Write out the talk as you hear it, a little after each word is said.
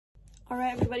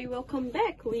Alright everybody, welcome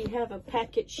back. We have a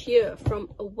package here from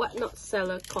a whatnot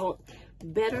seller called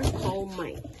Better Call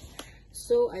Mike.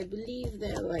 So I believe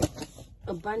there are like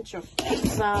a bunch of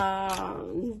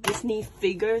Pixar Disney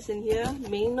figures in here.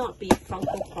 May not be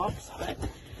Funko Pops, but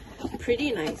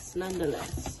pretty nice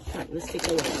nonetheless. Alright, let's take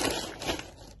a look.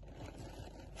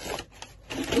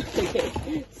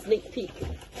 Okay, sneak peek.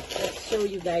 Let's show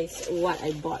you guys what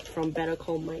I bought from Better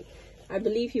Call Mike. I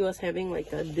believe he was having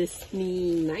like a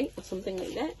Disney night or something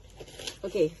like that.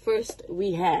 Okay, first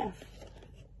we have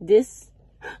this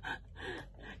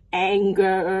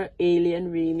Anger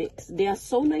Alien Remix. They are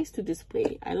so nice to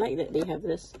display. I like that they have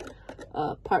this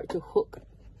part to hook.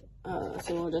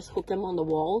 So I'll just hook them on the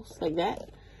walls like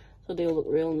that. So they'll look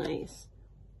real nice.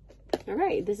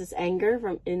 Alright, this is Anger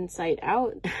from Inside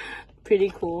Out. Pretty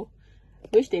cool.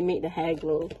 Wish they made the hair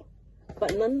glow.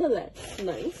 But nonetheless,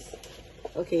 nice.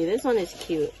 Okay, this one is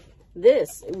cute.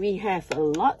 This, we have a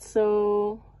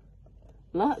Lotso.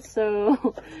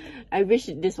 I wish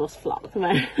this was flocked,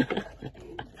 man.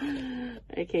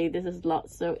 Okay, this is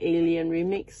Lotso Alien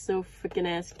Remix. So freaking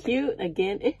ass cute.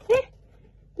 Again,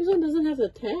 this one doesn't have the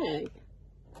tag.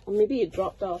 Or maybe it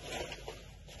dropped off.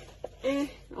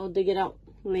 I'll dig it out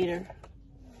later,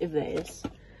 if there is.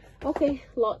 Okay,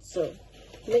 Lotso.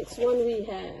 Next one we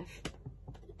have.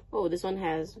 Oh, this one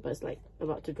has, but it's like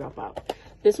about to drop out.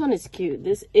 This one is cute.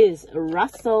 This is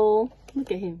Russell.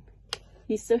 Look at him.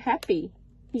 He's so happy.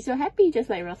 He's so happy, just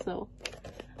like Russell.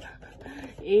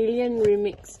 Alien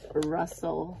Remix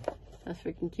Russell. That's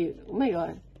freaking cute. Oh my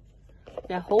god.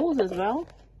 There are holes as well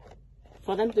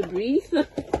for them to breathe. I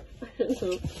don't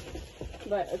know.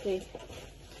 But okay.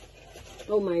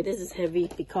 Oh my, this is heavy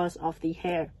because of the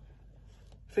hair.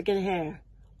 Freaking hair.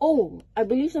 Oh, I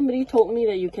believe somebody told me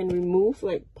that you can remove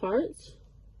like parts.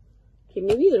 Okay,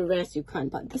 maybe the rest you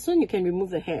can't, but this one you can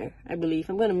remove the hair, I believe.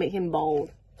 I'm gonna make him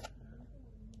bald.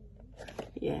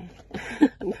 Yeah,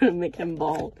 I'm gonna make him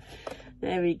bald.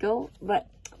 There we go. But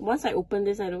once I open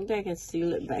this, I don't think I can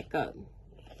seal it back up.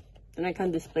 And I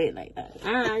can't display it like that.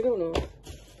 I don't know.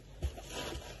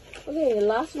 Okay,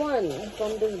 last one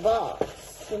from this box.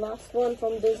 The last one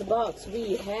from this box,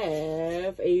 we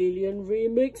have Alien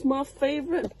Remix, my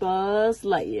favorite, Buzz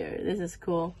Lightyear. This is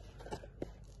cool.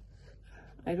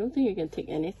 I don't think you can take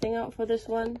anything out for this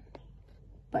one,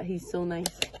 but he's so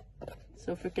nice.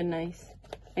 So freaking nice.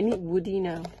 I need Woody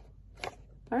now.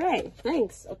 Alright,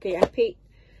 thanks. Okay, I paid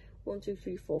 1, 2,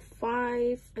 3, 4,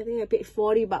 5. I think I paid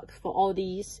 40 bucks for all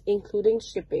these, including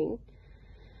shipping.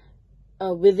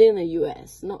 Within the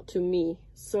US, not to me.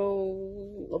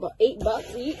 So about 8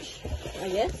 bucks each, I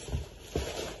guess.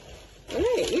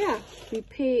 Alright, yeah. We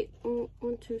paid 1,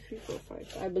 2, 3, 4,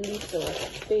 5. I believe so.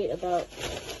 Paid about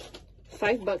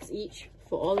 5 bucks each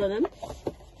for all of them.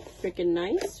 Freaking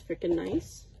nice, freaking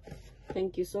nice.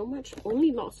 Thank you so much.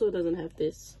 Only Lotso doesn't have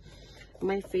this.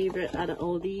 My favorite out of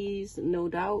all these, no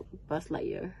doubt, Buzz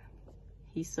Lightyear.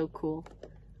 He's so cool.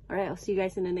 Alright, I'll see you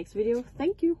guys in the next video.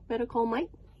 Thank you. Better Call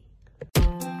Mike.